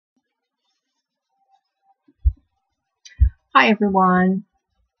Hi everyone.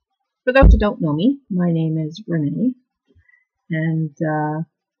 For those who don't know me, my name is Renee, and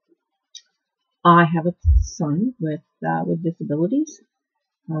I have a son with disabilities.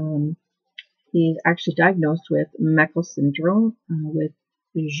 Um, he's actually diagnosed with MacLachlan syndrome with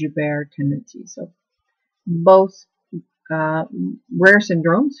the Joubert tendency. So both uh, rare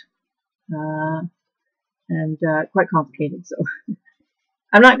syndromes uh, and quite complicated. So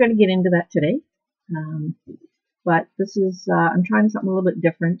I'm not going to get into that today. Um, but this is I'm trying something a little bit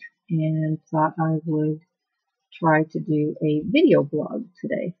different, and thought I would try to do a video blog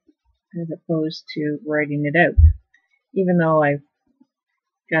today as opposed to writing it out, even though I've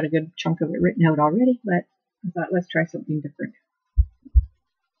got a good chunk of it written out already. But I thought, let's try something different.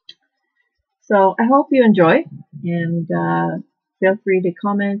 So I hope you enjoy, and feel free to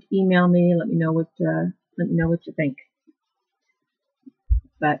comment, email me, let me know what you think.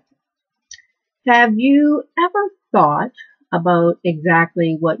 But have you ever thought about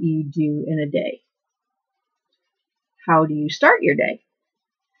exactly what you do in a day? How do you start your day?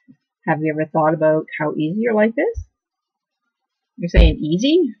 Have you ever thought about how easy your life is? You're saying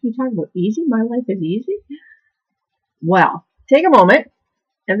easy? You talking about easy? My life is easy? Well, take a moment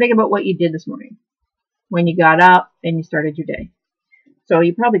and think about what you did this morning when you got up and you started your day. So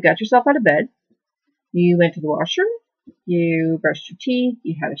you probably got yourself out of bed. You went to the washroom. You brushed your teeth.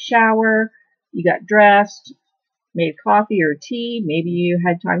 You had a shower. You got dressed, made coffee or tea. Maybe you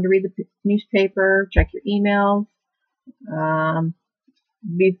had time to read the newspaper, check your emails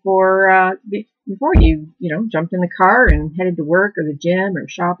before you jumped in the car and headed to work or the gym or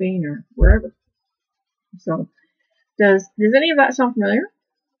shopping or wherever. So does any of that sound familiar?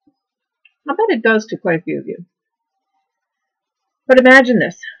 I bet it does to quite a few of you. But imagine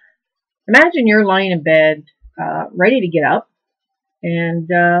this. Imagine you're lying in bed, ready to get up, and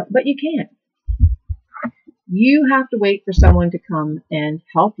but you can't. You have to wait for someone to come and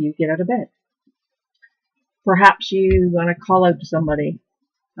help you get out of bed. Perhaps you want to call out to somebody,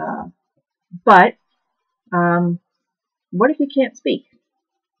 but what if you can't speak?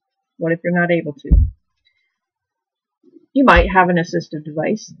 What if you're not able to? You might have an assistive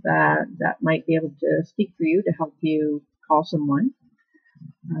device that might be able to speak for you to help you call someone.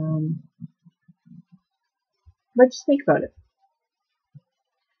 But just think about it.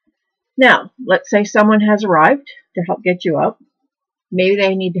 Now, let's say someone has arrived to help get you up. Maybe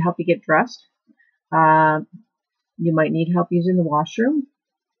they need to help you get dressed. You might need help using the washroom.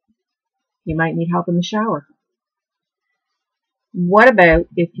 You might need help in the shower. What about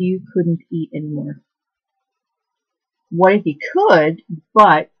if you couldn't eat anymore? What if you could,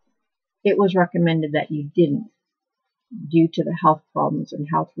 but it was recommended that you didn't due to the health problems and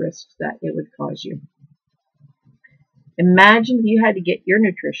health risks that it would cause you? Imagine if you had to get your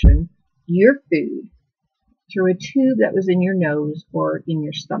nutrition, your food, through a tube that was in your nose or in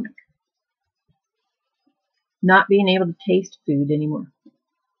your stomach. Not being able to taste food anymore.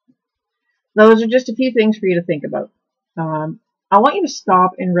 Those are just a few things for you to think about. I want you to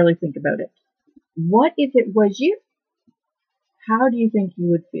stop and really think about it. What if it was you? How do you think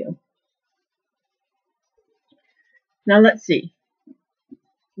you would feel? Now let's see.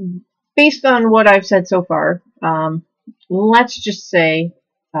 Based on what I've said so far, let's just say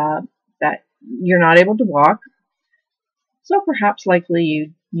that you're not able to walk. So perhaps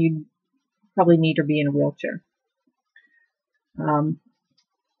likely you probably need to be in a wheelchair.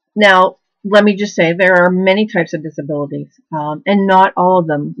 Now, let me just say there are many types of disabilities, and not all of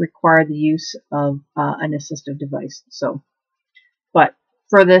them require the use of an assistive device. So, but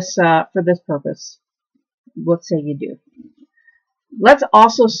for this purpose, let's say you do. Let's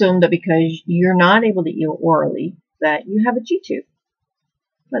also assume that because you're not able to eat orally, that you have a G-tube.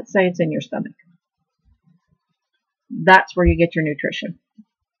 Let's say it's in your stomach. That's where you get your nutrition.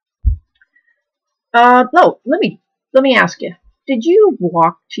 No, let me ask you. Did you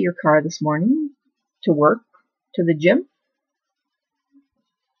walk to your car this morning, to work, to the gym?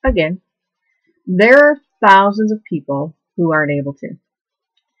 Again, there are thousands of people who aren't able to.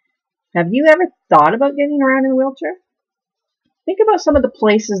 Have you ever thought about getting around in a wheelchair? Think about some of the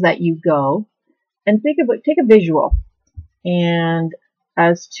places that you go, and take a visual, and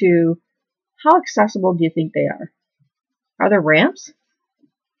as to how accessible do you think they are? Are there ramps?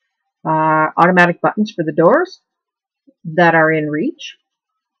 Automatic buttons for the doors that are in reach?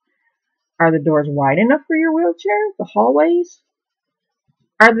 Are the doors wide enough for your wheelchair? The hallways?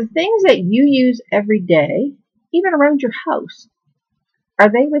 Are the things that you use every day, even around your house, are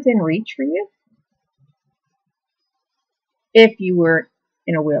they within reach for you? If you were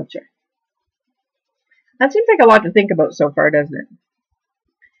in a wheelchair. That seems like a lot to think about so far, doesn't it?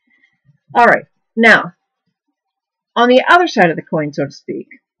 All right. Now, On the other side of the coin, so to speak,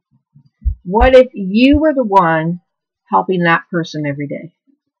 what if you were the one helping that person every day?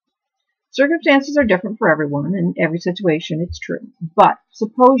 Circumstances are different for everyone, in every situation, it's true. But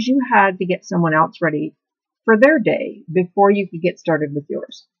suppose you had to get someone else ready for their day before you could get started with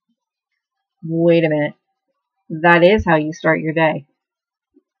yours. Wait a minute. That is how you start your day.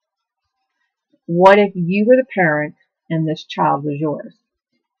 What if you were the parent and this child was yours?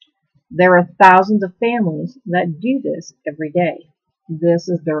 There are thousands of families that do this every day. This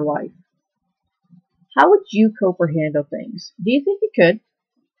is their life. How would you cope or handle things? Do you think you could?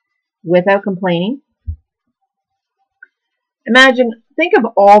 Without complaining? Think of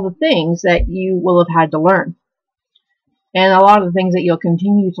all the things that you will have had to learn. And a lot of the things that you'll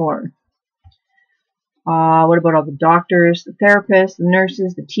continue to learn. What about all the doctors, the therapists, the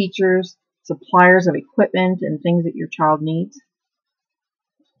nurses, the teachers, suppliers of equipment and things that your child needs?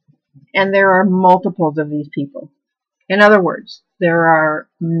 And there are multiples of these people. In other words, there are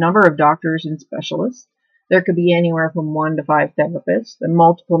a number of doctors and specialists. There could be anywhere from 1 to 5 therapists, and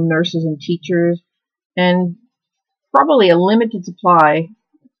multiple nurses and teachers, and probably a limited supply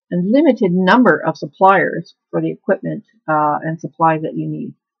and limited number of suppliers for the equipment and supplies that you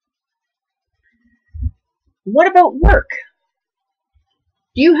need. What about work?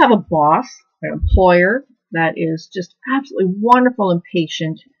 Do you have a boss, an employer that is just absolutely wonderful and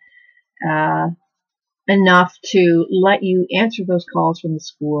patient enough to let you answer those calls from the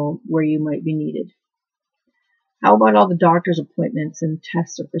school where you might be needed? How about all the doctor's appointments and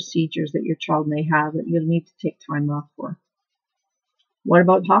tests or procedures that your child may have that you'll need to take time off for? What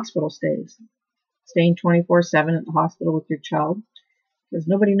about hospital stays? Staying 24/7 at the hospital with your child? Because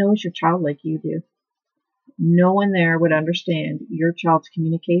nobody knows your child like you do. No one there would understand your child's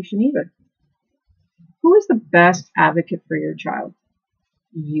communication either. Who is the best advocate for your child?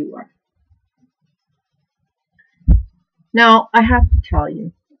 You are. Now, I have to tell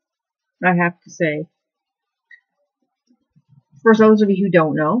you, I have to say, for those of you who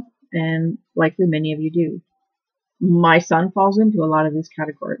don't know, and likely many of you do, my son falls into a lot of these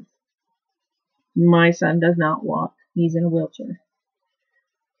categories. My son does not walk. He's in a wheelchair.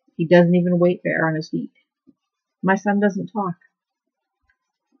 He doesn't even weight bear on his feet. My son doesn't talk.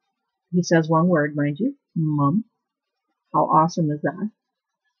 He says one word, mind you, Mom. How awesome is that?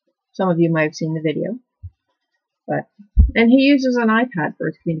 Some of you might have seen the video. And he uses an iPad for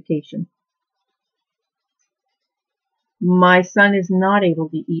his communication. My son is not able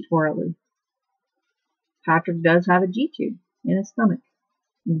to eat orally. Patrick does have a G-tube in his stomach.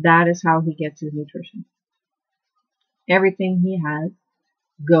 That is how he gets his nutrition. Everything he has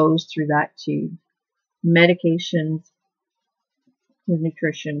goes through that tube. Medications, his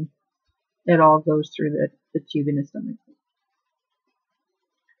nutrition, it all goes through the tube in his stomach.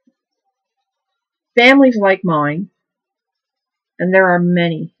 Families like mine, and there are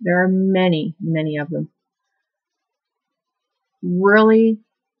many of them, really,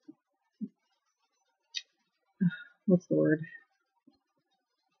 what's the word?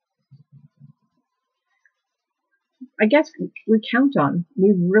 I guess we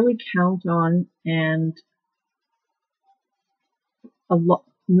really count on, and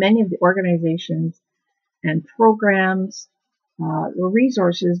many of the organizations and programs, the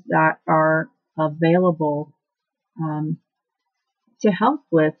resources that are available to help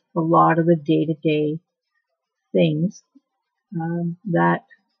with a lot of the day-to-day things that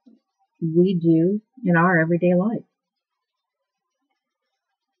we do in our everyday life.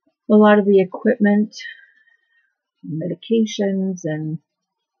 A lot of the equipment, medications, and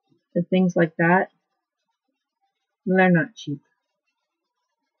things like that, they're not cheap.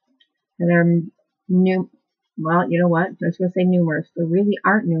 And they're well, you know what? I was going to say numerous. There really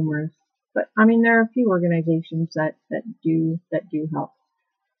aren't numerous. But, I mean, there are a few organizations that do help.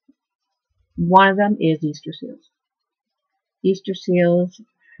 One of them is Easter Seals. Easter Seals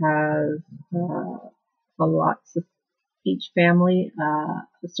has each family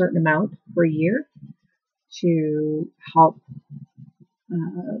a certain amount per year to help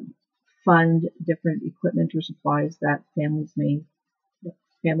fund different equipment or supplies that families may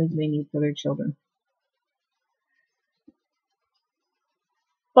need for their children.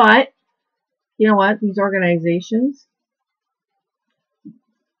 But you know what? These organizations,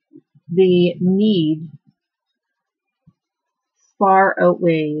 the need far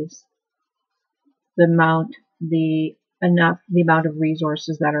outweighs the amount of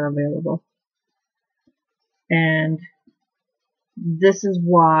resources that are available. And this is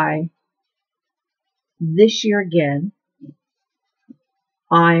why this year again,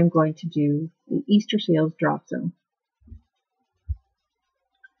 I am going to do the Easter Seals Drop Zone.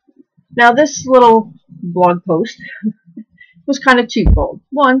 Now this little blog post was kind of twofold.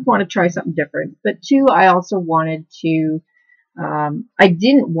 One, want to try something different, but two, I also wanted to. I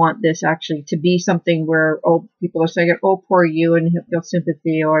didn't want this actually to be something where people are saying, "Oh, poor you," and feel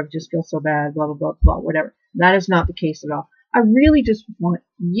sympathy, or I just feel so bad, blah blah blah blah, whatever. That is not the case at all. I really just want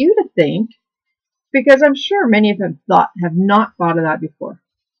you to think, because I'm sure many of them have not thought of that before.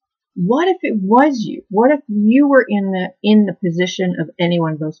 What if it was you? What if you were in the position of any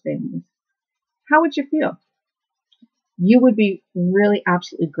one of those families? How would you feel? You would be really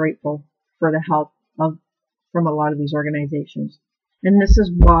absolutely grateful for the help from a lot of these organizations. And this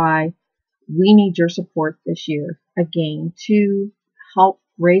is why we need your support this year, again, to help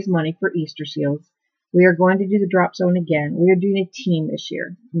raise money for Easter seals. We are going to do the drop zone again. We are doing a team this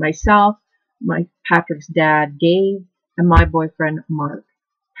year. Myself, Patrick's dad, Dave, and my boyfriend, Mark.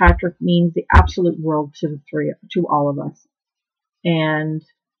 Patrick means the absolute world to all of us. And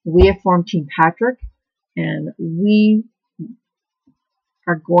we have formed Team Patrick, and we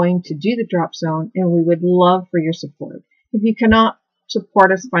are going to do the drop zone, and we would love for your support. If you cannot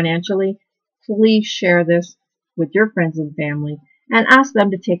support us financially, please share this with your friends and family and ask them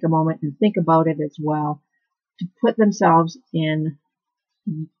to take a moment and think about it as well, to put themselves in,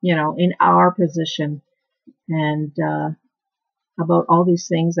 in our position, and about all these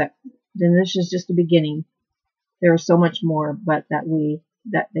things then this is just the beginning. There is so much more, but that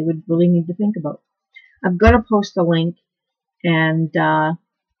they would really need to think about. I'm going to post a link, and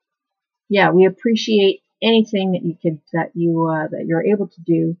yeah, we appreciate anything that you're able to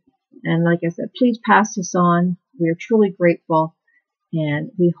do. And like I said, please pass this on. We are truly grateful,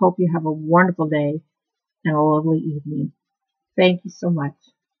 and we hope you have a wonderful day and a lovely evening. Thank you so much.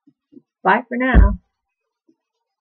 Bye for now.